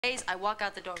days, I walk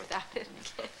out the door without it.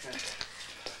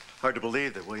 Hard to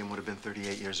believe that William would have been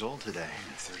 38 years old today.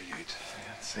 38.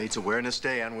 It's AIDS Awareness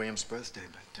Day and William's birthday,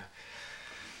 but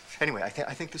anyway, I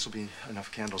think this will be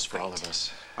enough candles for all of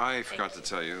us. I forgot to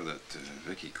tell you that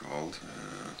Vicky called.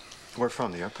 Where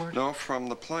from, the airport? No, from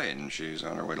the plane. She's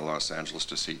on her way to Los Angeles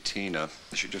to see Tina.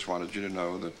 She just wanted you to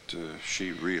know that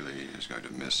she really is going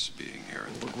to miss being here.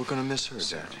 We're going to miss her,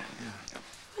 Dad. Yeah.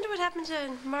 I wonder what happened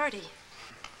to Marty.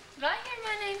 Did I hear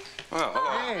my name? Well,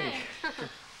 hello. Hey.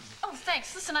 Oh,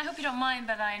 thanks. Listen, I hope you don't mind,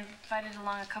 but I invited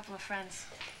along a couple of friends.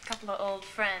 A couple of old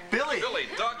friends. Billy! Billy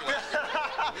Douglas!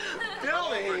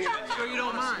 Billy! Sure you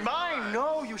don't mind? Mine,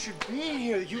 no, you should be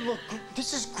here. You look,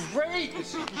 this is great.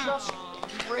 This is just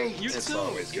great. You It's too.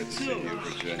 always good to see you,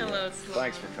 Virginia. Hello, Flo.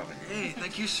 Thanks for coming. Hey,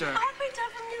 thank you, sir. Oh, great to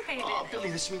have from you, Hayden. Oh, Billy,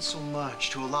 this means so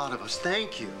much to a lot of us.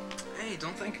 Thank you. Hey,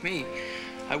 don't thank me.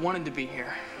 I wanted to be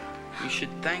here. You should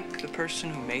thank the person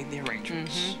who made the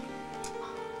arrangements.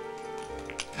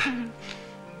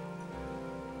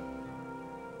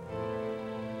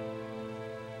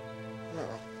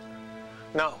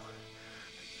 No.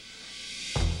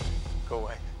 Go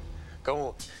away.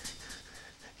 Go.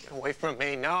 Get away from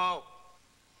me. No.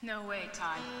 No way,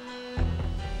 Todd.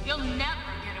 You'll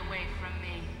never get away from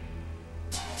me.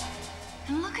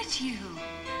 And look at you.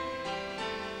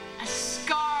 As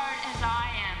scarred as I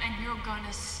am, and you're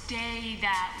gonna stay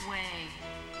that way.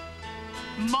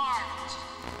 Marked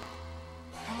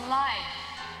for life.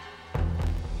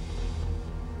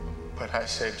 But I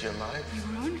saved your life. You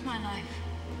ruined my life.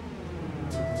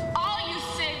 All you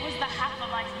saved was the half of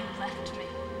life you left me.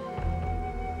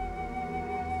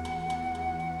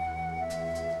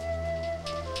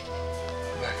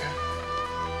 Rebecca?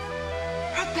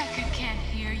 Rebecca can't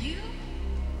hear you.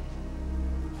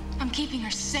 I'm keeping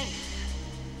her safe.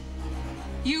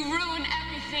 You ruin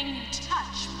everything you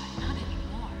touch, but not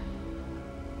anymore.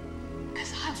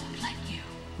 Because I won't let you.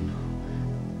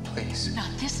 Please. Not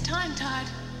this time, Todd.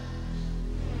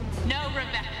 No,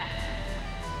 Rebecca.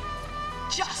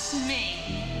 Just me.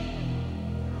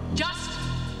 Just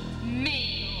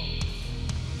me.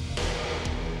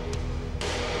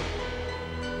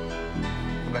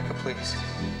 Rebecca, please.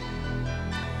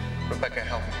 Rebecca,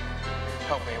 help me.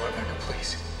 Help me, Rebecca,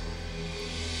 please.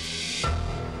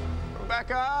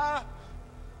 Rebecca!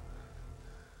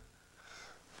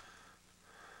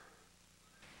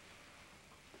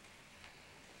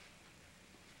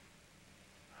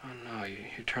 Oh, no,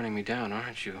 you're turning me down,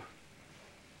 aren't you?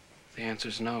 The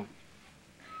answer's no.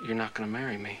 You're not gonna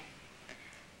marry me.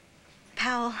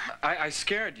 Pal. I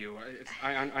scared you.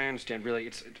 I understand, really.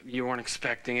 You weren't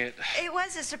expecting it. It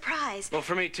was a surprise. Well,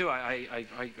 for me, too. I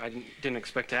didn't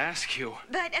expect to ask you.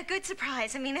 But a good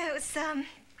surprise. I mean, it was,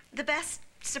 the best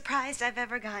surprise I've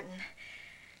ever gotten.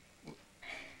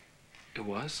 It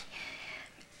was?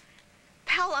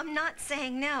 Pal, I'm not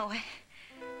saying no.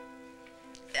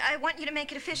 I want you to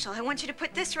make it official. I want you to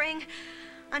put this ring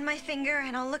on my finger,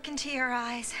 and I'll look into your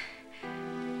eyes.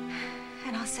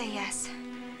 And I'll say yes.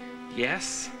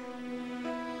 Yes?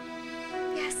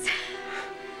 Yes.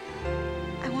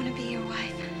 I want to be your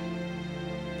wife.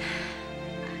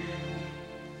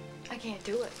 I can't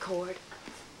do it, Cord.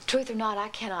 Truth or not, I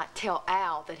cannot tell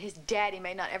Al that his daddy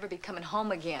may not ever be coming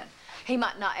home again. He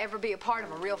might not ever be a part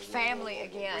of a real family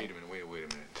again. Wait a minute, wait a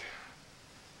minute.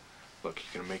 Look,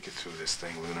 you're gonna make it through this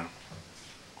thing, Luna.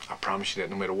 I promise you that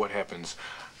no matter what happens,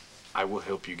 I will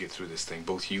help you get through this thing,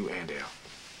 both you and Al.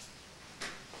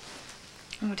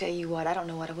 I'm gonna tell you what, I don't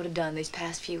know what I would have done these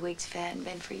past few weeks if it hadn't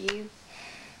been for you.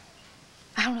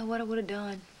 I don't know what I would have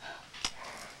done.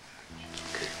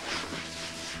 Okay.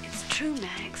 It's true,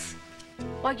 Max.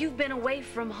 While you've been away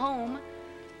from home,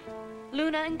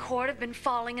 Luna and Cord have been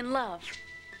falling in love.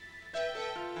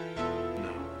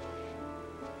 No.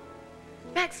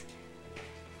 Max,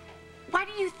 why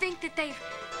do you think that they've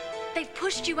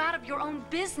pushed you out of your own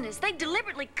business? They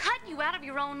deliberately cut you out of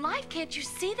your own life. Can't you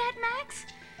see that, Max?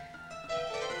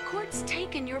 Cord's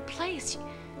taken your place.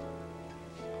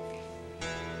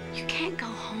 You can't go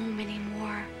home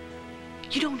anymore.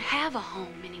 You don't have a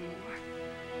home anymore.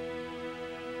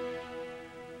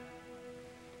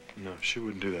 No, she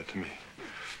wouldn't do that to me.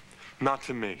 Not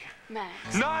to me.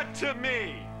 Max. Not to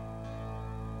me!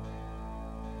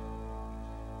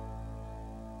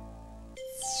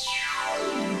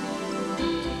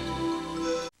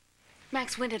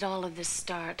 Max, when did all of this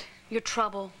start? Your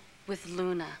trouble with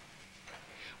Luna.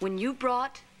 When you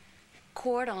brought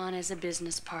Cord on as a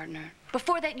business partner.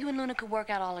 Before that, you and Luna could work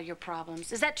out all of your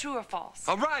problems. Is that true or false?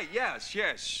 All right, yes,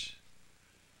 yes.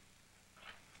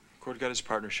 Cord got his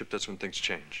partnership, that's when things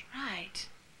changed. Right.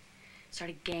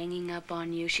 started ganging up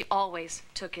on you. She always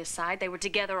took his side. They were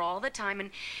together all the time. And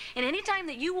any time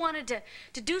that you wanted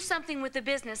to do something with the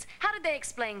business, how did they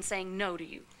explain saying no to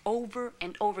you? Over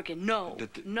and over again. No,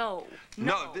 no,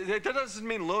 no. No, that doesn't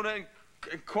mean Luna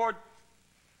and Cord.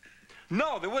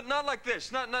 No, they would not like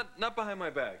this. Not behind my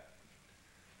back.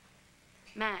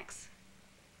 Max,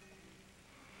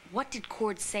 what did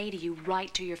Cord say to you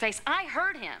right to your face? I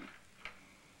heard him.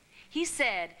 He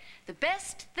said, the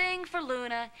best thing for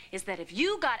Luna is that if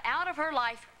you got out of her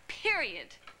life, period.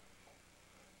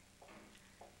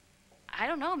 I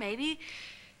don't know, maybe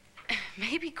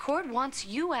Cord wants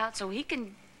you out so he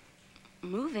can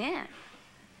move in.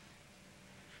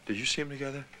 Did you see them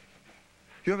together?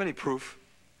 You have any proof?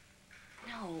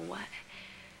 No.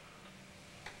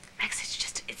 Max,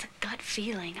 it's a gut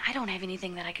feeling. I don't have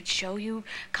anything that I could show you,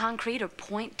 concrete or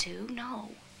point to, no.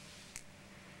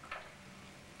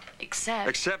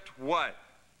 Except what?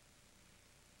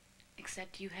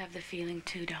 Except you have the feeling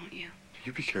too, don't you?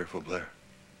 You be careful, Blair.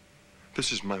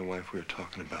 This is my wife we're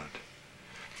talking about.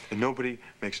 And nobody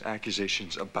makes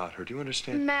accusations about her. Do you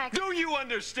understand? Max. Do you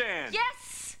understand?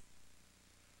 Yes!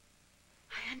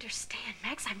 I understand,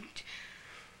 Max. I'm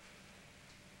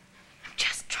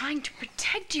just trying to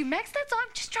protect you, Max. That's all. I'm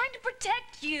just trying to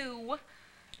protect you. You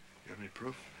have any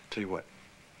proof? Tell you what,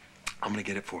 I'm gonna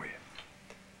get it for you.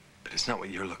 But it's not what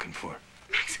you're looking for.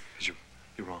 Max. 'Cause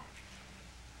you're wrong.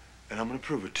 And I'm gonna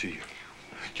prove it to you.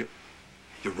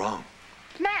 You're wrong.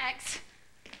 Max!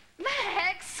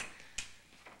 Max!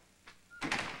 No!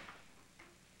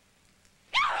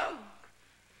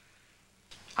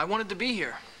 I wanted to be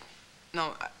here.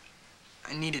 No,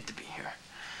 I needed to be here.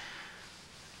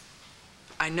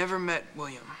 I never met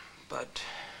William, but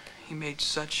he made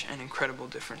such an incredible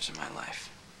difference in my life.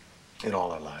 In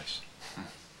all our lives.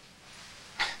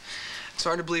 It's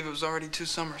hard to believe it was already 2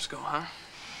 summers ago, huh?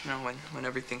 You know, when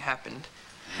everything happened.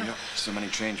 Yep, so many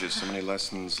changes, so many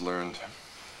lessons learned.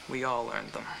 We all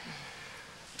learned them.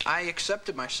 I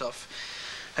accepted myself.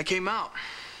 I came out.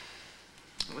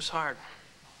 It was hard.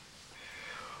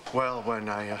 Well, when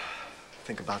I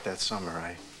think about that summer,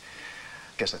 I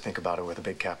guess I think about it with a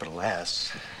big capital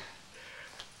S.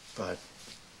 But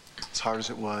as hard as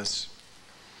it was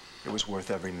worth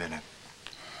every minute.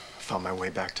 I found my way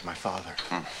back to my father.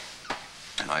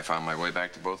 And I found my way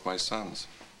back to both my sons.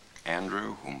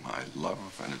 Andrew, whom I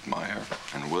love and admire,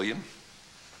 and William.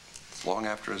 Long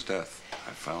after his death,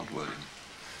 I found William.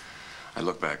 I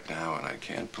look back now and I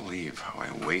can't believe how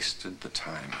I wasted the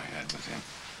time I had with him.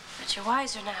 But you're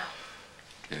wiser now.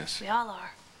 Yes. We all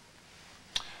are.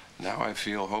 Now I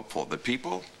feel hopeful that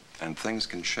people and things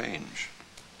can change.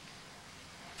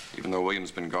 Even though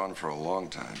William's been gone for a long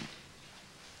time,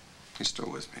 he's still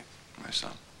with me, my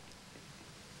son.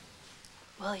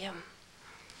 William,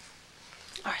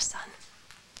 our son.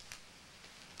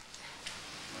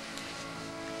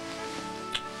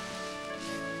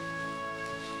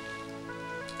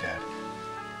 Dad.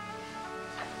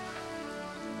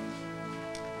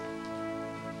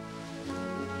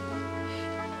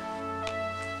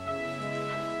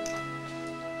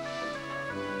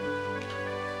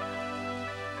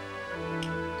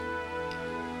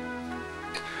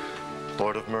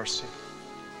 Lord of mercy,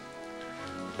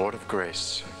 Lord of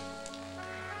grace,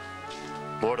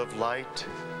 Lord of light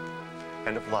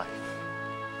and of life,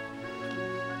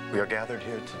 we are gathered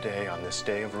here today on this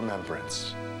day of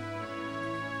remembrance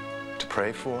to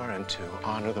pray for and to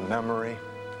honor the memory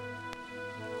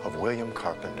of William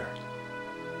Carpenter,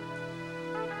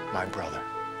 my brother,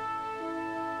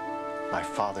 my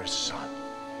father's son,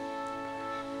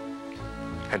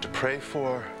 and to pray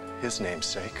for his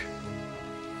namesake,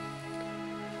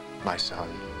 my son,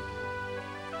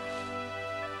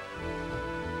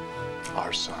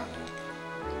 our son,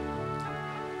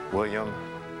 William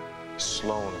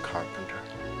Sloane Carpenter.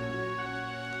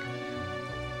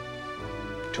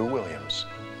 2 Williams,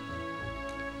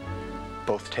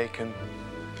 both taken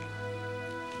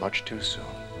much too soon.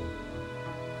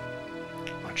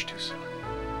 Much too soon.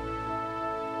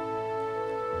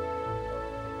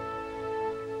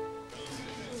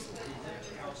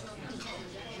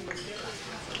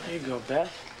 There you go, Beth.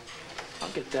 I'll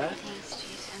get that. Thanks,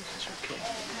 Jason. It's okay.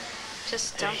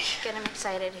 Just don't get him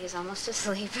excited. He's almost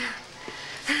asleep.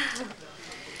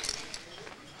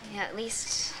 Yeah, at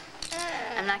least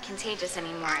I'm not contagious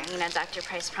anymore. You know, Dr.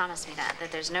 Price promised me that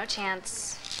there's no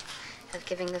chance of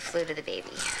giving the flu to the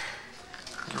baby.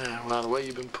 Yeah, well, the way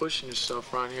you've been pushing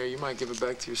yourself around here, you might give it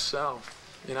back to yourself.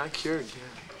 You're not cured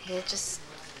yet. It just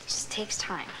takes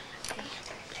time. Okay?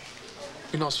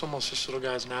 You know, it's almost this little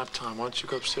guy's nap time. Why don't you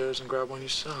go upstairs and grab one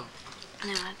yourself?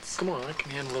 No, it's... Come on, I can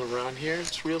handle it around here.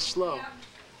 It's real slow.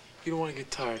 You don't want to get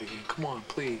tired again. Come on,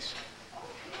 please.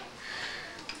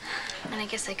 And I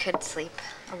guess I could sleep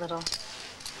a little.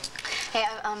 Hey,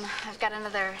 I've got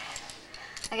another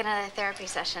therapy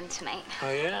session tonight.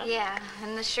 Oh, yeah? Yeah,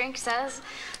 and the shrink says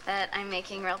that I'm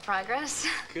making real progress.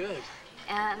 Good.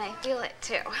 And I feel it,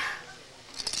 too.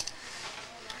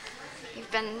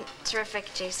 You've been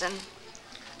terrific, Jason.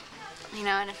 You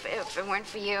know, and if it weren't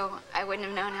for you, I wouldn't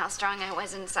have known how strong I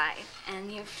was inside.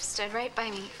 And you've stood right by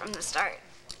me from the start.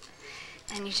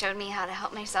 And you showed me how to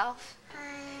help myself,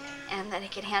 and that I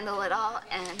could handle it all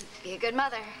and be a good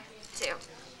mother, too.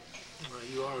 Well,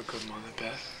 you are a good mother,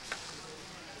 Beth.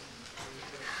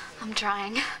 I'm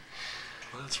trying.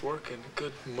 Well, it's working.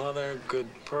 Good mother, good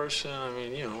person. I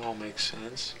mean, you know, all makes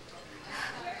sense.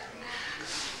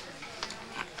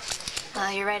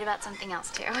 Well, you're right about something else,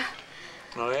 too.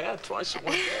 Oh, yeah? Twice in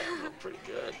one day. I'm pretty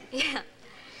good. Yeah.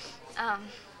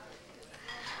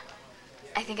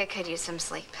 I think I could use some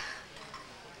sleep.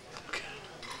 Okay.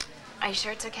 Are you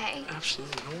sure it's okay?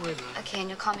 Absolutely. Don't worry about it. Okay, and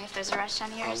you'll call me if there's a rush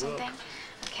down here I or something? will.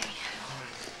 Okay.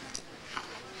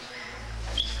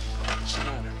 What's the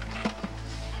matter?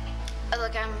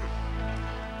 Look,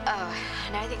 oh,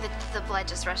 no, I think that the blood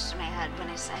just rushed to my head when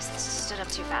I stood up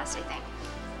too fast, I think.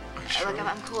 Are you sure? Look,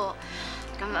 I'm cool.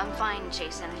 Look, I'm fine,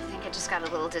 Jason. I think I just got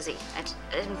a little dizzy.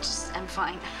 I'm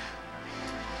fine.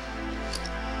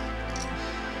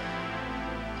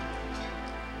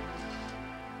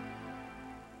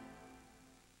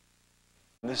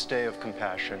 On this day of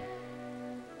compassion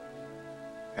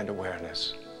and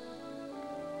awareness,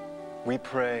 we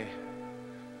pray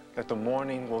that the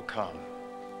morning will come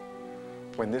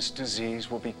when this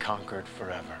disease will be conquered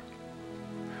forever.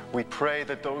 We pray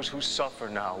that those who suffer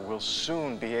now will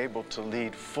soon be able to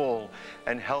lead full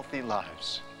and healthy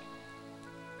lives.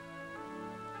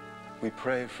 We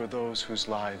pray for those whose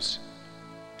lives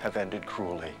have ended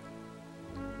cruelly.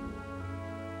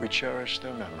 We cherish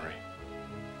their memory.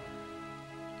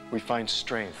 We find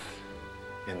strength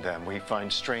in them. We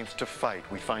find strength to fight.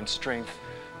 We find strength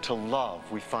to love.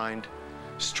 We find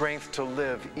strength to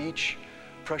live each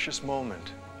precious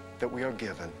moment that we are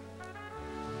given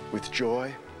with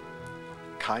joy,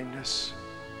 kindness,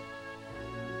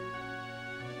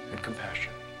 and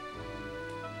compassion.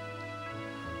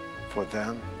 For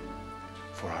them,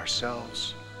 for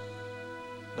ourselves,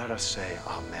 let us say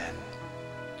amen.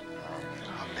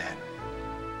 Amen.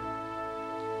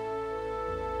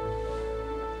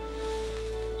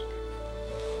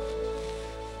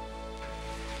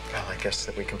 Well, I guess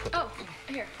that we can put. Oh,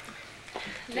 here.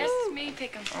 Let me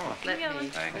pick them. Oh, let me.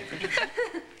 Thank you.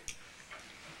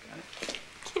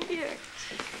 Come here.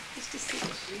 Nice to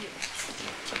see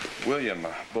you. William,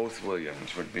 both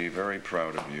Williams would be very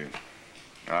proud of you.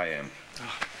 I am.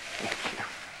 Oh, thank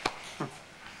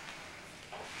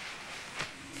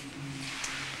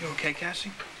you. You okay,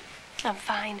 Cassie? I'm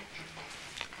fine.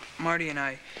 Marty and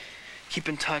I keep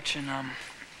in touch, and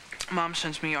Mom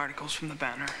sends me articles from the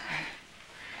Banner.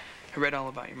 I read all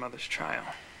about your mother's trial.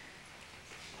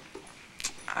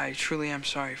 I truly am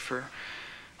sorry for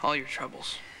all your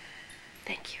troubles.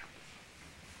 Thank you.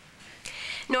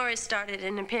 Nora started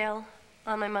an appeal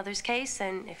on my mother's case,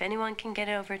 and if anyone can get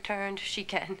it overturned, she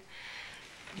can.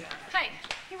 Yeah. Hey,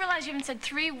 you realize you haven't said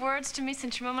 3 words to me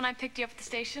since your mom and I picked you up at the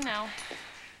station now?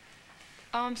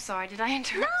 Oh, I'm sorry. Did I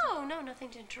interrupt? No, nothing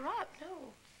to interrupt,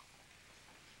 no.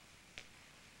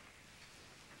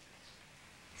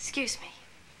 Excuse me.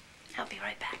 I'll be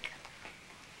right back.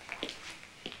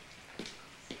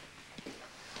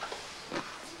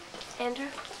 Andrew?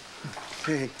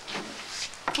 Hey.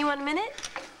 You want a minute?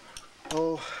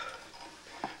 Oh,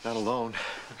 not alone.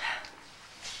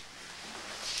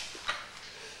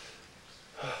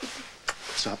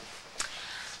 What's up?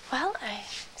 Well, I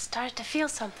started to feel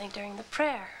something during the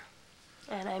prayer,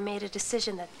 and I made a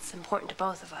decision that's important to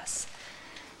both of us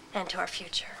and to our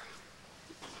future.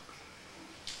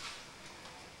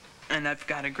 And I've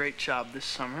got a great job this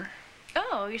summer.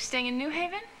 Oh, you're staying in New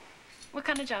Haven? What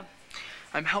kind of job?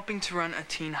 I'm helping to run a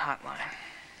teen hotline.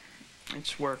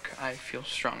 It's work I feel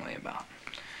strongly about.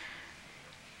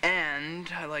 And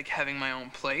I like having my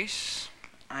own place.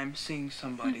 I'm seeing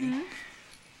somebody.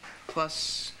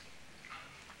 Plus,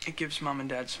 it gives Mom and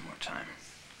Dad some more time.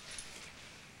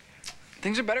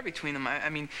 Things are better between them. I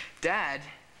mean, Dad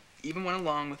even went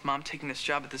along with Mom taking this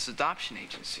job at this adoption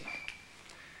agency.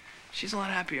 She's a lot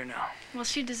happier now. Well,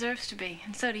 she deserves to be,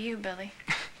 and so do you, Billy.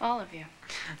 All of you.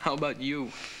 How about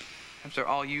you? After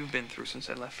all you've been through since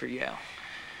I left for Yale.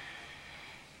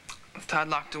 With Todd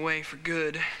locked away for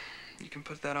good, you can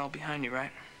put that all behind you,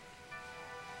 right?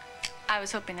 I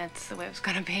was hoping that's the way it was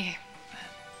gonna be.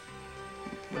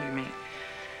 What do you mean?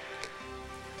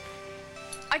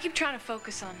 I keep trying to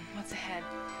focus on what's ahead.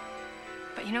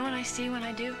 But you know what I see when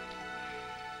I do?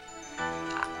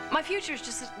 My future is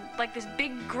just like this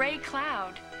big gray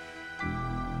cloud.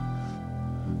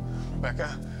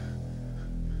 Rebecca?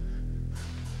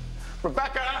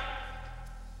 Rebecca!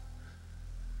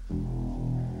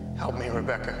 Help me,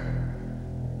 Rebecca.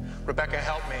 Rebecca,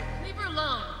 help me. Leave her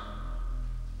alone.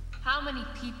 How many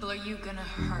people are you gonna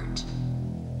hurt?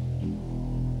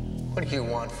 What do you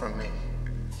want from me?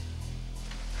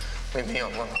 Leave me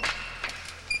alone.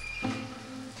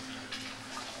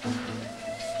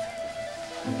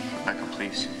 Rebecca,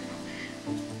 please.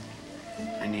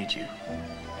 I need you.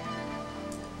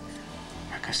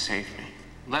 Rebecca, save me.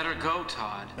 Let her go,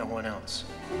 Todd. No one else.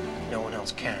 No one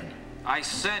else can. I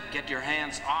said get your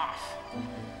hands off.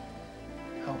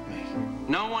 Help me.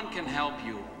 No one can help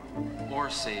you or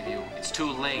save you. It's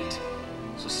too late.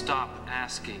 So stop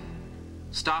asking.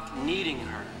 Stop needing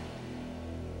her.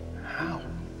 How?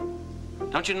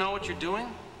 Don't you know what you're doing?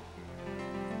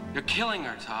 You're killing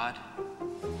her, Todd.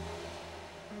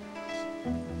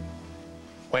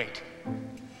 Wait.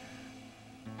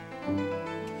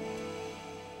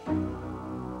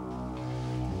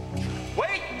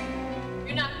 Wait!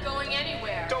 You're not going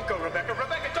anywhere. Don't go, Rebecca.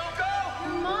 Rebecca, don't go!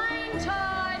 You're mine,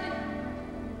 Todd.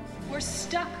 We're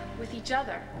stuck with each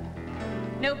other.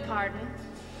 No pardon.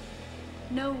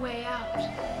 No way out.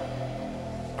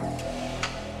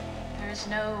 There's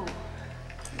no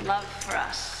love for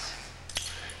us.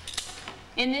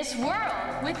 In this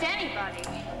world, with anybody.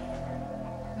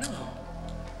 No.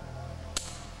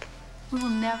 We will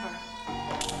never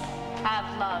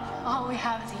have love. All we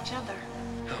have is each other.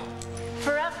 No.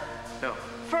 Forever. No.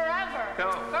 Forever.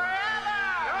 No. Forever!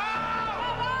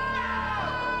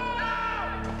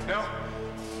 No.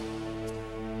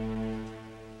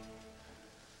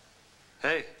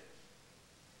 Hey.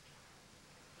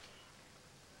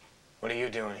 What are you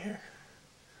doing here?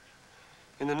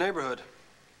 In the neighborhood.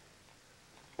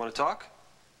 Want to talk?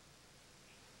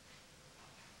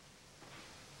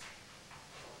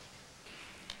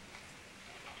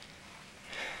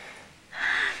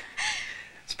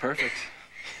 It's perfect.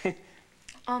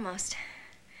 Almost.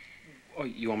 Oh,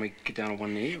 you want me to get down on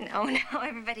one knee? No,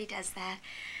 everybody does that.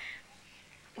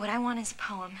 What I want is a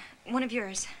poem. One of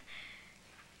yours.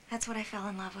 That's what I fell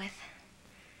in love with.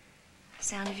 The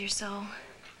sound of your soul.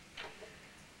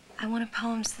 I want a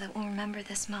poem so that we'll remember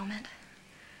this moment.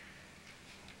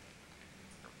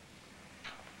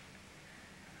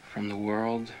 From the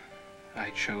world, I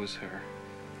chose her.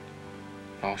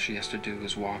 All she has to do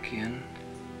is walk in,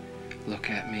 look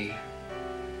at me,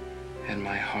 and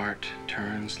my heart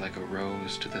turns like a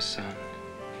rose to the sun.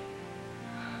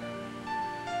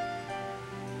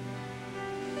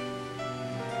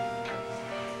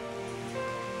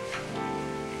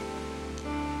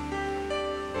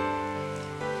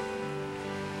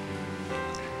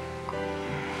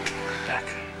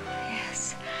 Rebecca.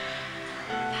 Yes.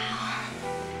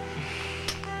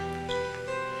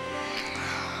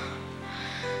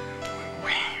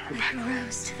 Like a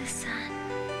rose to the sun.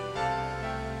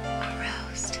 A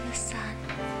rose to the sun.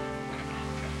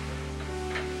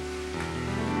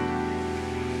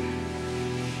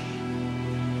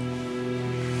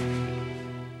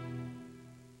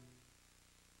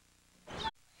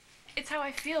 It's how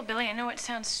I feel, Billy. I know it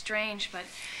sounds strange, but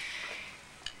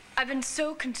I've been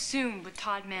so consumed with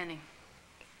Todd Manning.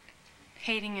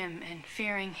 Hating him and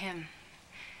fearing him.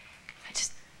 I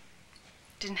just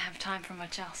didn't have time for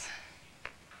much else.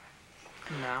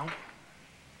 Now?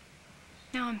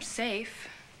 Now I'm safe.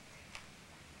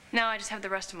 Now I just have the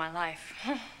rest of my life.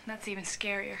 That's even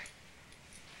scarier.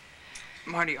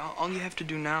 Marty, all you have to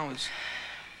do now is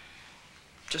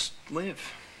just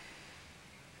live.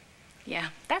 Yeah,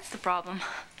 that's the problem.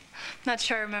 Not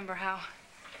sure I remember how.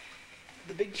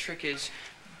 The big trick is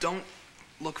don't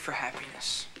look for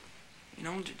happiness. You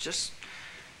know, just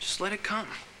let it come.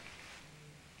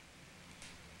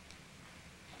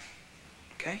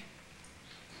 Okay?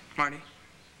 Marty?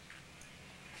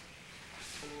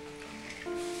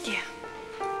 Yeah.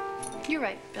 You're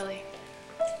right, Billy.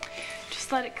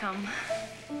 Just let it come.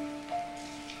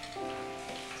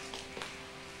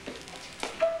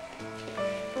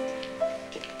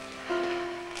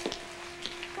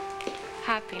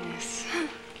 Happiness.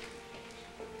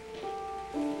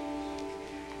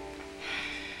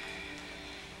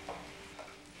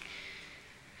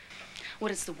 What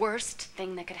is the worst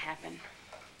thing that could happen?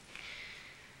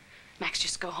 Max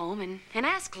just go home and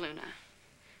ask Luna.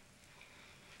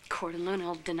 Cord and Luna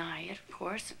will deny it, of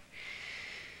course.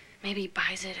 Maybe he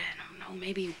buys it, I don't know,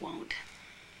 maybe he won't.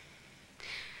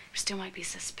 He still might be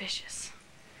suspicious.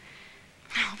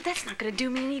 No, but that's not gonna do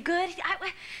me any good.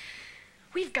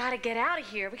 We've got to get out of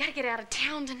here. We got to get out of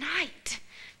town tonight.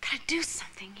 Got to do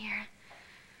something here.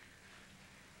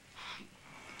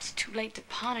 It's too late to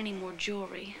pawn any more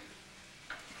jewelry.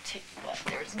 Tell you what,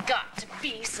 there's got to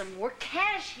be some more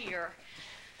cash here.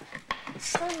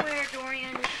 Somewhere,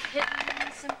 Dorian,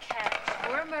 hidden some cash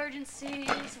for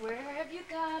emergencies. Where have you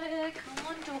got it? Come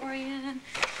on, Dorian.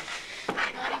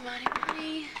 Money, money,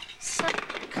 money.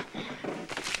 Come on.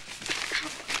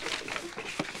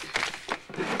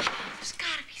 There's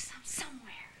got to be some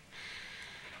somewhere.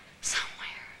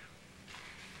 Somewhere.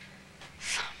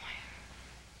 Somewhere.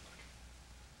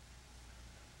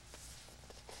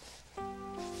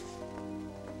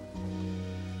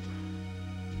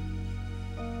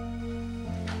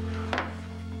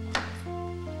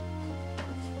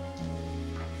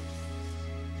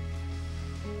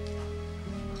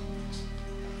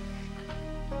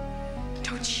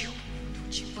 Don't you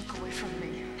look away from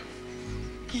me.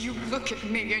 You look at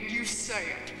me and you say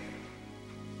it.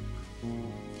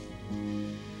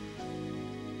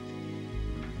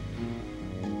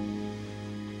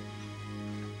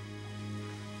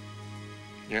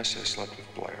 Yes, I slept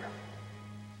with Blair.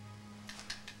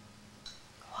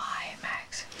 Why,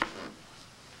 Max?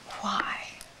 Why?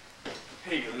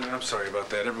 Hey, I'm sorry about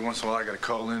that. Every once in a while, I gotta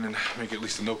call in and make at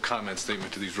least a no-comment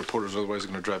statement to these reporters. Otherwise,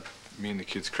 they're gonna drive me and the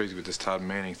kids crazy with this Todd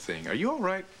Manning thing. Are you all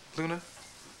right, Luna?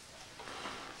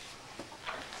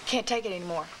 Can't take it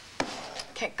anymore.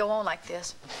 Can't go on like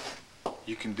this.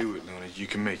 You can do it, Luna. You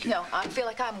can make it. No, I feel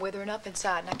like I'm withering up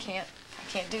inside, and I can't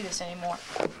do this anymore.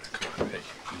 Come on, hey,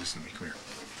 listen to me. Come here.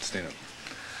 Stand up.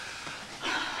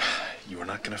 You are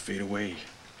not gonna fade away.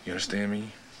 You understand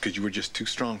me? Because you were just too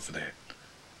strong for that.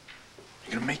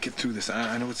 You're gonna make it through this.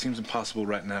 I know it seems impossible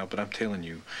right now, but I'm telling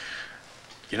you,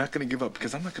 you're not gonna give up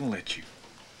because I'm not gonna let you.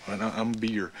 I'm gonna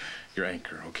be your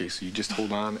anchor, okay? So you just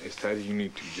hold on as tight as you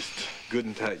need to. Just good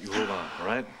and tight, you hold on, all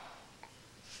right?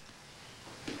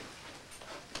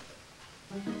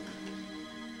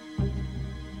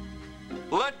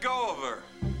 Let go of her.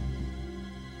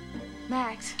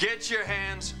 Max. Get your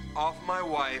hands off my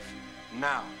wife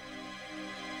now.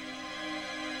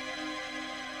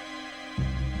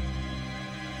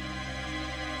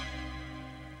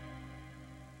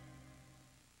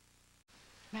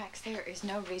 Max, there is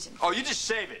no reason. Oh, you just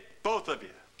save it, both of you.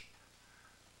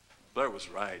 Blair was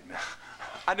right.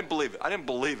 I didn't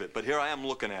believe it, but here I am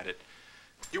looking at it.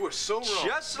 You were so wrong.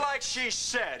 Just like she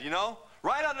said, you know?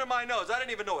 Right under my nose. I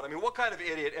didn't even know it. I mean, what kind of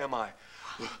idiot am I?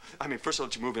 I mean, first I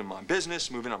let you move in my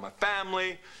business, move in on my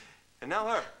family, and now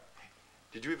her.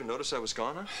 Did you even notice I was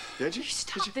gone, huh? Did you?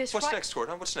 Stop this What's right... next, Cord,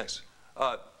 huh? What's next?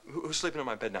 Who's sleeping in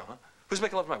my bed now, huh? Who's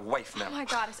making love to my wife now? Oh, my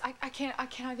God, I can't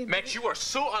even... Max, you are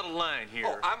so out of line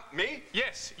here. Oh, me?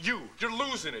 Yes, you. You're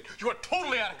losing it. You are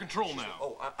totally out of control now.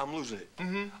 Oh, I'm losing it.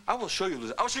 Mm-hmm. I will show you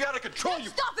losing it. I will show you out of control.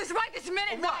 Stop this right this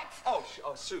minute, Max! Oh,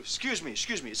 Sue, excuse me.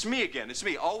 It's me again. It's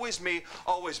me. Always my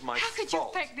fault. How could you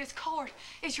think this Cord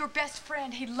is your best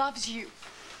friend? He loves you.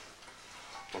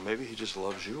 Well, maybe he just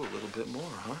loves you a little bit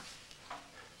more, huh?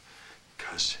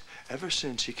 Because ever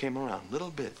since he came around,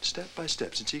 little bit, step by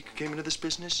step, since he came into this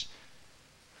business,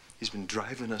 he's been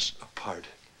driving us apart.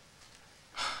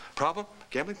 Problem?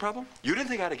 Gambling problem? You didn't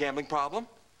think I had a gambling problem.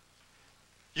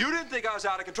 You didn't think I was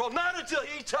out of control. Not until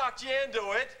he talked you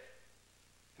into it.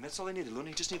 And that's all I needed, Luna.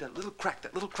 You just need that little crack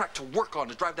to work on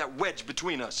to drive that wedge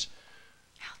between us.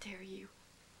 How dare you?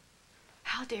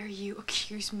 How dare you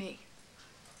accuse me?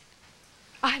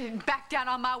 I didn't back down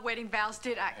on my wedding vows,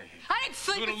 did I? Hey. I didn't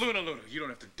sleep with... Luna, you don't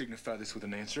have to dignify this with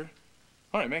an answer.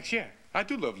 All right, Max, yeah, I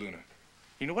do love Luna.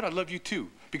 You know what? I love you too,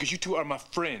 because you two are my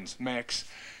friends, Max.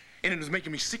 And it is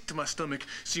making me sick to my stomach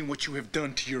seeing what you have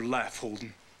done to your life,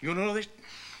 Holden. You know this?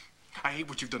 I hate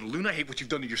what you've done to Luna. I hate what you've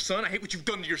done to your son. I hate what you've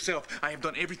done to yourself. I have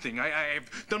done everything. I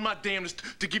have done my damnedest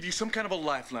to give you some kind of a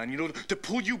lifeline, you know, to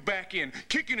pull you back in,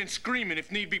 kicking and screaming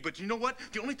if need be. But you know what?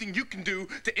 The only thing you can do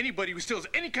to anybody who still has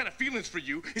any kind of feelings for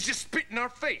you is just spit in our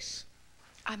face.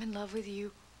 I'm in love with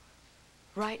you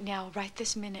right now, right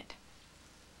this minute.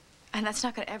 And that's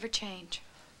not going to ever change.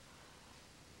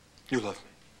 You love me?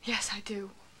 Yes, I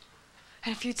do.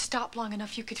 And if you'd stop long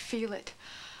enough, you could feel it.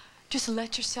 Just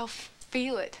let yourself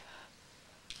feel it.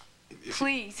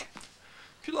 Please.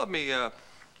 If you love me,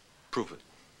 prove it.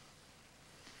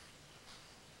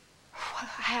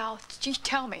 How? You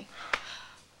tell me.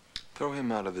 Throw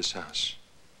him out of this house.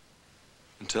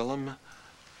 And tell him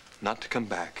not to come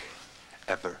back,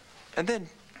 ever. And then,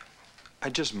 I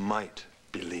just might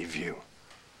believe you.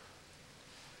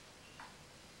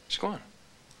 Just go on.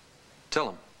 Tell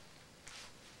him.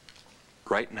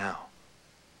 Right now.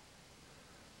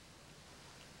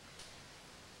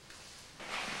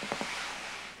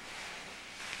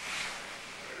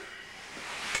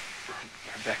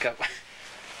 back up.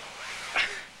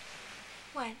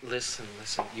 What? Listen.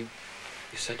 You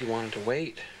said you wanted to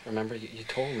wait. Remember, you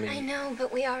told me. I know,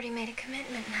 but we already made a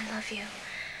commitment, and I love you.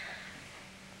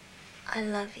 I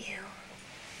love you.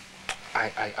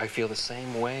 I feel the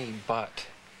same way, but...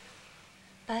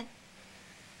 But?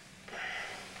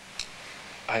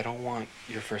 I don't want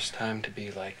your first time to be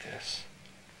like this.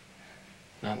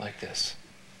 Not like this.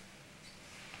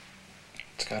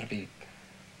 It's gotta be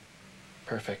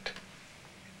perfect.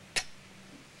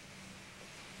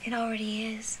 It already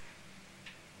is.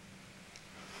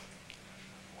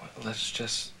 Well, let's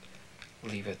just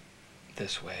leave it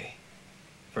this way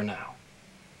for now.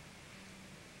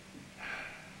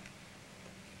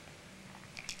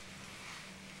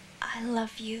 I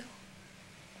love you.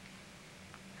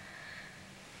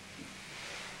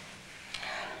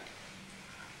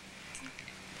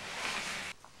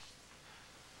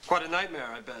 Quite a nightmare,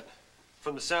 I bet.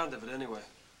 From the sound of it, anyway.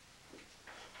 You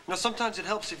know, sometimes it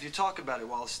helps if you talk about it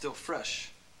while it's still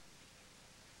fresh.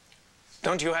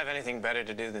 Don't you have anything better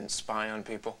to do than spy on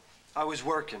people? I was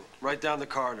working right down the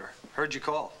corridor. Heard you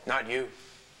call. Not you.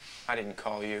 I didn't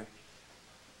call you.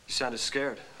 You sounded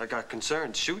scared. I got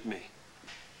concerned. Shoot me.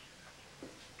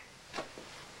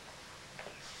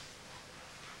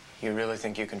 You really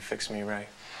think you can fix me, Ray?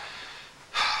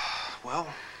 Well,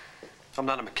 I'm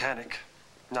not a mechanic,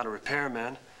 not a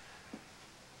repairman.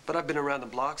 But I've been around the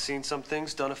block, seen some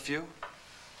things, done a few.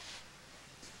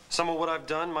 Some of what I've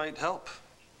done might help.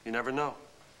 You never know.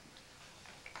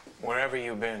 Wherever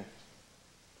you've been,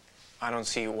 I don't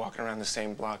see you walking around the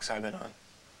same blocks I've been on.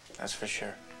 That's for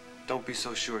sure. Don't be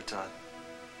so sure, Todd.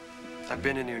 I've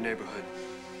been in your neighborhood,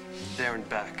 there and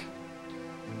back.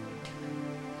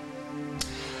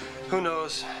 Who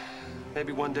knows?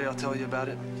 Maybe one day I'll tell you about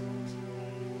it.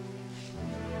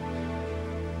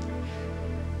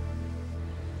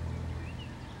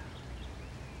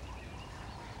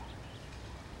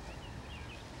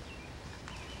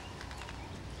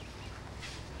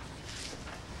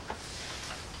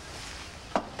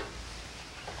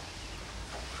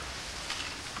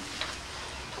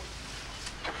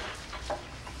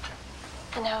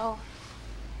 No.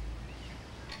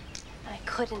 I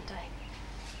couldn't.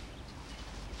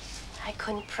 I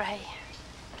couldn't pray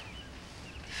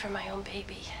for my own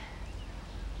baby.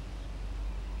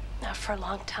 Not for a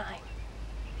long time.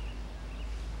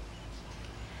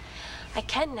 I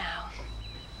can now.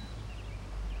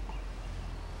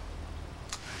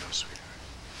 I know, sweetheart.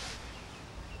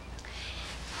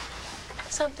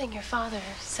 Something your father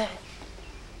said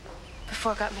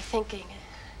before got me thinking.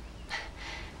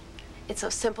 It's so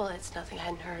simple, it's nothing I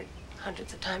hadn't heard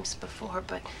hundreds of times before,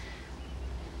 but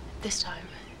this time.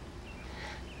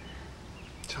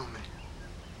 Tell me.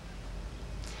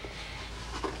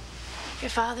 Your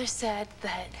father said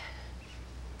that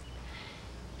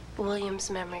William's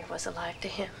memory was alive to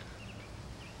him.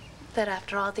 That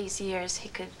after all these years, he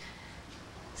could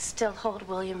still hold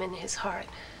William in his heart.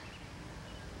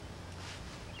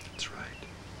 That's right.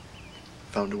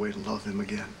 Found a way to love him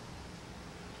again.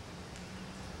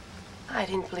 I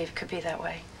didn't believe it could be that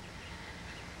way.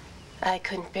 I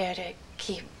couldn't bear to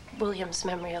keep William's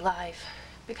memory alive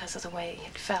because of the way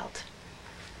it felt.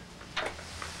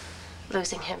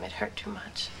 Losing him, it hurt too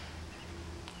much.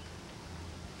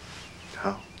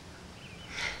 How?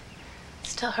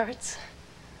 Still hurts.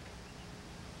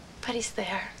 But he's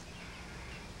there.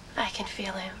 I can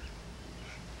feel him.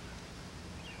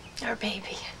 Our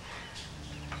baby.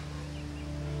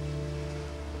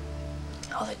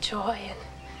 All the joy and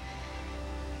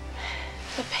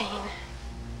the pain.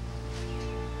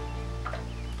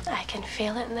 I can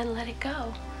feel it and then let it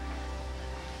go.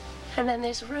 And then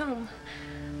there's room.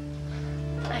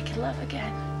 I can love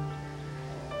again.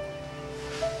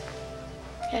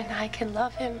 And I can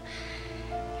love him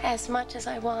as much as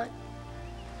I want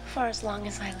for as long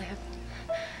as I live.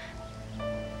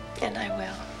 And I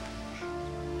will.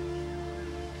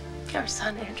 Our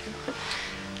son, Andrew.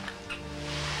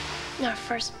 Our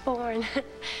firstborn.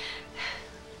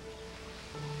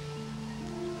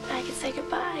 I can say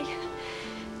goodbye.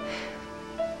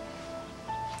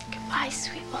 Goodbye,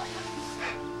 sweet William.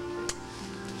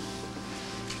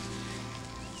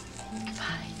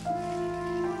 Goodbye.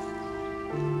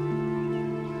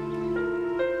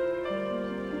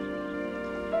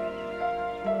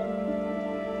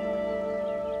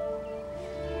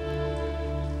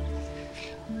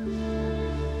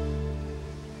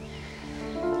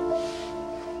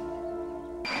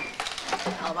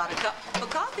 How about a cup of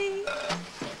coffee?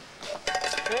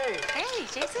 Hey. Hey,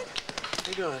 Jason. How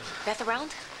you doing? Beth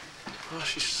around? Oh,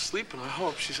 she's sleeping, I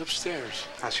hope. She's upstairs.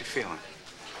 How's she feeling?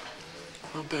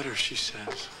 Well, better, she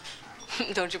says.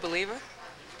 Don't you believe her?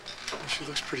 She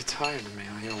looks pretty tired to me,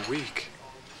 you know, weak.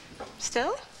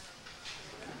 Still?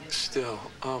 Still,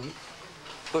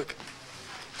 look,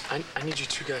 I need you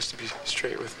two guys to be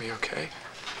straight with me, okay?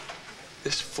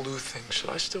 This flu thing, should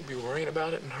I still be worrying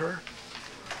about it and her?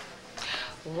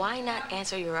 Why not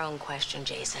answer your own question,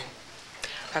 Jason?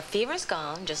 Her fever's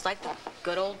gone, just like the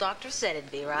good old doctor said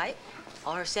it'd be, right?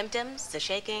 All her symptoms, the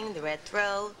shaking, the red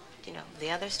throat, you know, the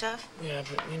other stuff. Yeah,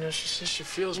 but, you know, she says she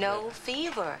feels No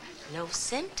fever, no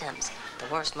symptoms. The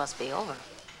worst must be over.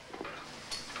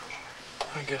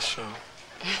 I guess so.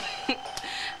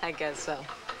 I guess so.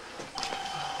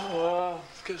 Well,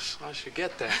 I guess I should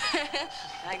get that.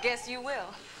 I guess you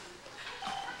will.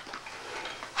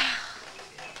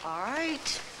 All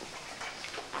right.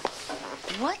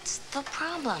 What's the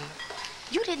problem?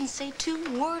 You didn't say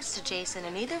 2 words to Jason,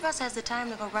 and neither of us has the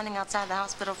time to go running outside the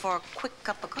hospital for a quick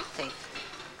cup of coffee.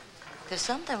 There's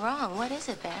something wrong. What is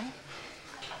it, Ben?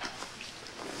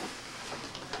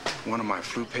 One of my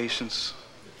flu patients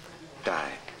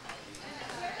died.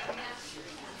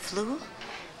 Flu?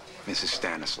 Mrs.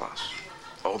 Stanislaus,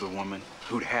 older woman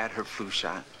who'd had her flu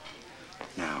shot.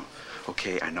 Now,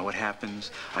 okay, I know it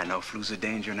happens. I know flu's a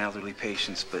danger in elderly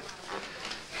patients, but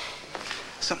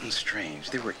something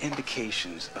strange. There were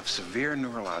indications of severe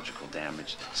neurological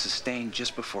damage sustained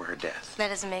just before her death. That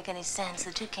doesn't make any sense.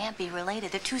 The two can't be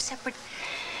related. They're 2 separate...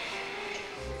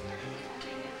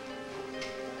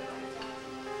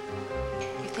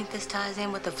 You think this ties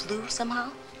in with the flu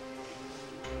somehow?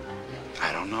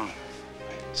 I don't know.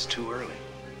 It's too early.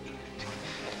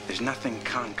 There's nothing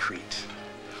concrete,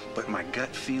 but my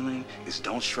gut feeling is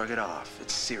don't shrug it off.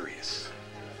 It's serious.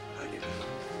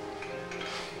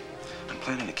 I'm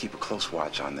planning to keep a close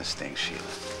watch on this thing, Sheila.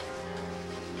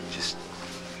 Just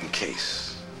in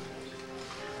case.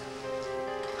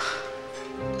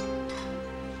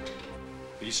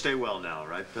 You stay well now,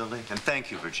 right, Billy? And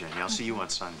thank you, Virginia. I'll see you on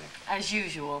Sunday. As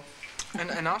usual.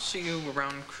 And I'll see you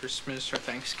around Christmas or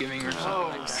Thanksgiving or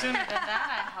something like that. Sooner than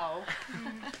that, I hope.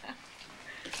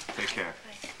 Take care.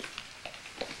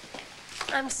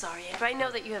 I'm sorry, Andrew. I know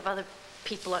that you have other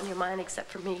people on your mind except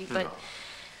for me, but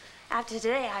after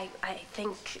today, I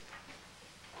think...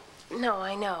 No,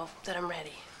 I know that I'm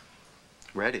ready.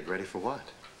 Ready? Ready for what?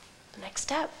 The next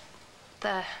step.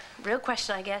 The real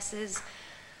question, I guess, is,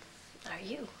 are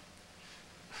you?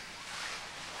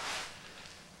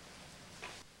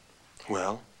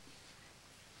 Well?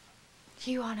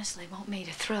 You honestly want me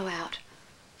to throw out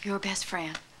your best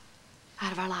friend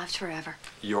out of our lives forever?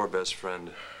 Your best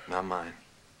friend, not mine.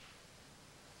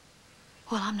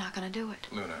 Well, I'm not gonna do it.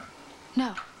 Luna.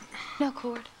 No. No,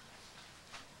 Cord.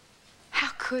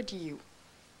 How could you?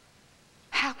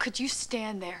 How could you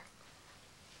stand there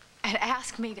and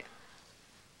ask me to...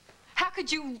 How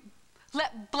could you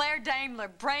let Blair Daimler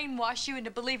brainwash you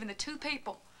into believing the 2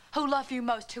 people who love you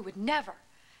most who would never,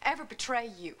 ever betray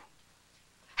you?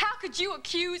 How could you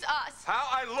accuse us? How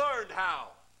I learned how.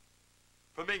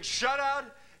 From being shut out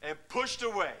and pushed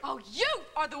away. Oh, you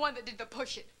are the one that did the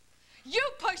pushing. You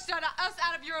pushed us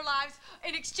out of your lives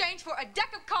in exchange for a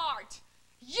deck of cards.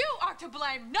 You are to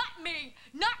blame, not me,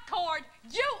 not Cord.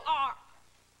 You are.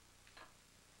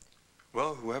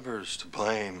 Well, whoever's to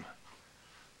blame,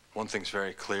 one thing's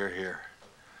very clear here.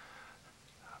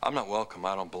 I'm not welcome.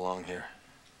 I don't belong here.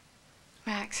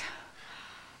 Max.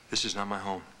 This is not my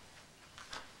home.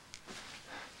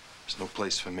 There's no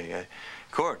place for me.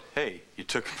 Cord, hey, you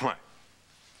took my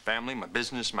family, my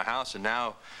business, my house, and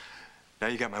now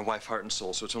you got my wife, heart and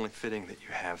soul, so it's only fitting that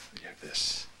you have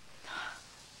this.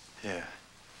 Yeah.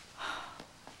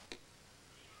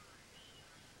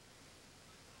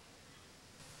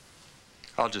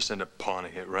 I'll just end up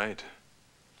pawning it, right?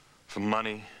 For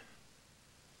money,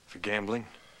 for gambling.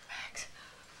 Max.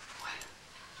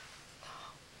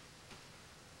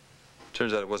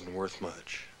 Turns out it wasn't worth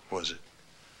much, was it?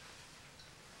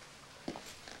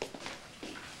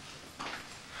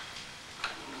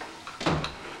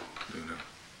 Luna.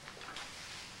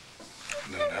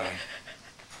 Luna.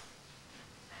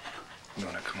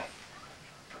 Luna, come on.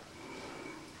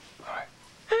 All right.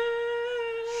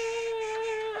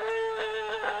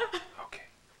 Okay.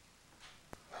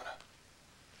 Luna.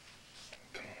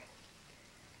 Come on.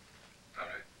 All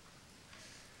right.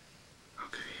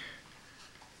 Okay.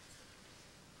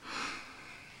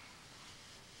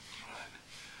 All right.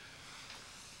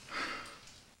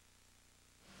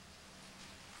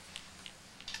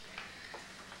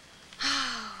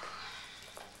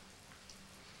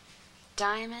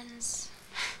 Diamonds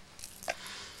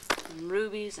and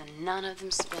rubies, and none of them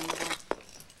spendable.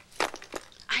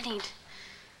 I need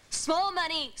small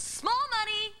money,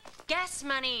 gas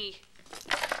money,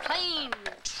 plane,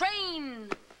 train,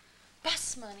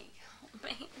 bus money.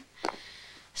 me.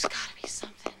 There's gotta be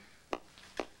something.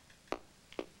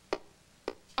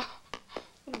 Oh,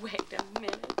 wait a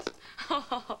minute.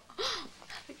 Oh,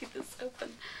 look at this open.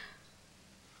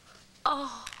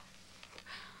 Oh.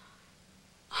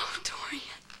 Oh,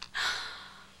 Dorian.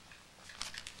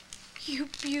 You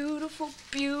beautiful,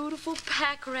 beautiful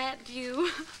pack rat, you.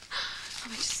 Oh,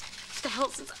 what the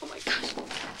hell's this? Oh, my gosh.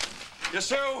 Yes,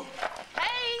 sir.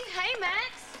 Hey,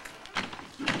 Max.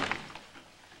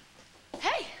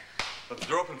 Hey. Left the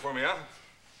door open for me, huh?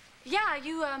 Yeah,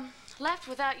 you, left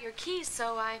without your keys,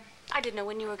 so I didn't know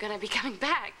when you were gonna be coming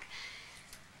back.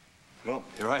 Well,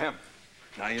 here I am.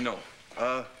 Now you know.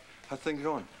 How's things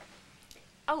going?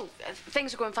 Oh,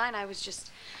 things are going fine. I was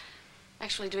just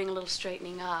actually doing a little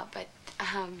straightening up, but,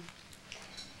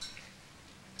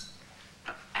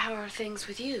 how are things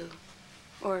with you?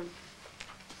 Or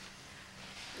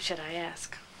should I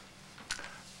ask?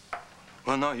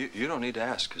 Well, no, you don't need to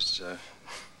ask, because,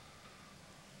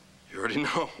 you already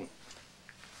know.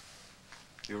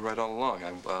 You were right all along.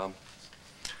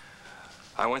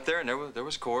 I went there, and there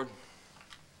was Cord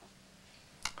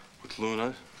with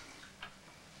Luna.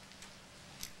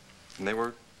 And they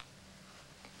were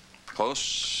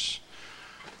close.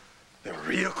 They were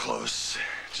real close,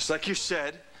 just like you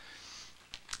said.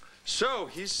 So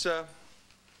he's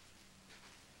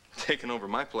taking over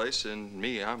my place, and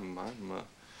me, I'm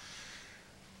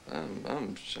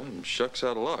shucks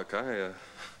out of luck. I'm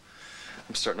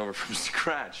starting over from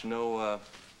scratch. No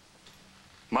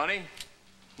money,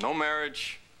 no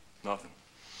marriage, nothing.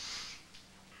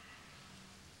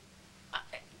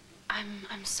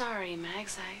 I'm sorry,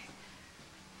 Max.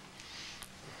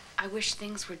 I wish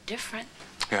things were different.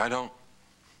 Yeah, I don't.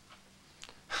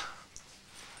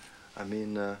 I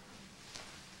mean,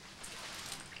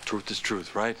 truth is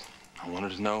truth, right? I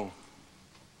wanted to know.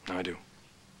 Now I do.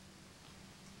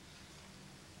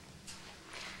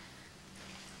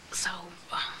 So,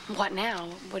 what now?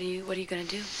 What are you gonna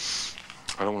do?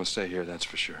 I don't want to stay here, that's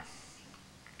for sure.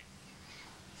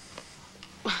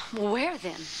 Well, where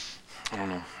then? I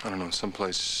don't know.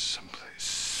 Someplace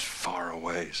far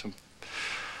away. Some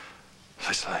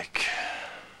place like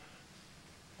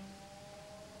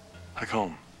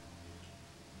home.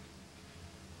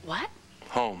 What?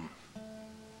 Home.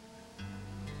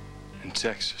 In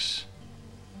Texas.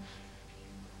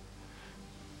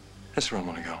 That's where I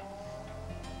want to go.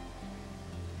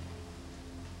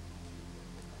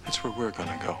 That's where we're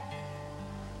gonna go.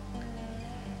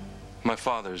 My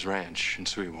father's ranch in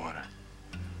Sweetwater.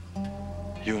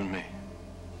 You and me.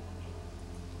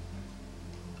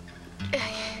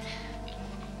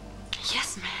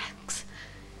 Yes, Max.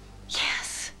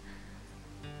 Yes.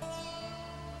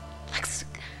 Let's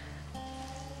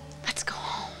go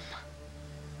home.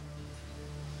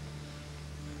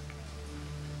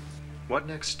 What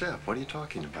next step? What are you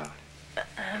talking about?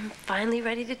 I'm finally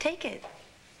ready to take it.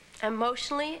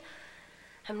 Emotionally,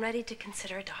 I'm ready to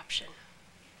consider adoption.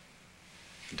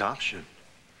 Adoption?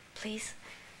 Please.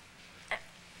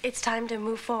 It's time to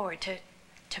move forward,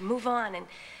 to move on and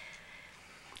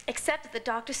accept that the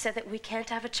doctor said that we can't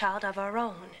have a child of our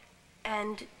own.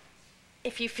 And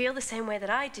if you feel the same way that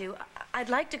I do, I'd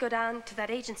like to go down to that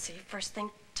agency first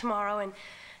thing tomorrow and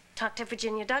talk to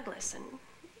Virginia Douglas. And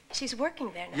she's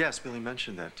working there now. Yes, Billy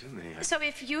mentioned that to me. So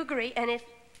if you agree, and if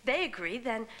they agree,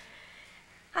 then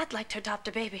I'd like to adopt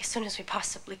a baby as soon as we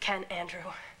possibly can, Andrew.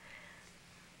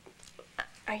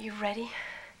 Are you ready?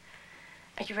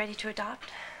 Are you ready to adopt?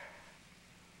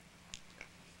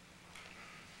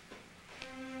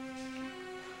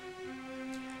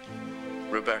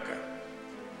 Rebecca,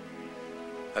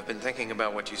 I've been thinking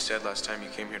about what you said last time you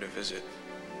came here to visit.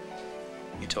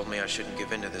 You told me I shouldn't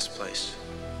give in to this place.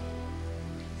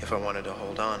 If I wanted to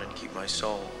hold on and keep my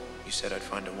soul, you said I'd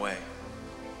find a way.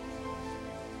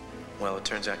 Well, it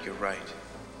turns out you're right.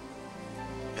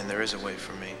 And there is a way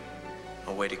for me,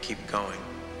 a way to keep going.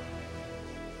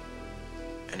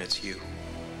 And it's you.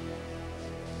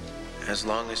 As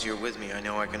long as you're with me, I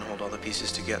know I can hold all the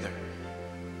pieces together.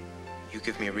 You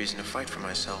give me a reason to fight for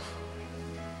myself.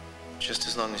 Just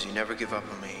as long as you never give up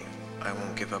on me, I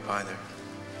won't give up either.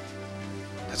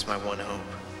 That's my one hope.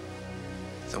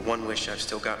 The one wish I've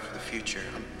still got for the future.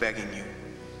 I'm begging you.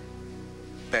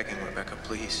 Begging, Rebecca,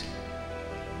 please.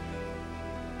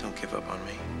 Don't give up on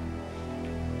me.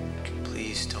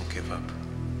 Please don't give up.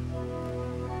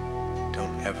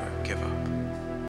 Don't ever give up.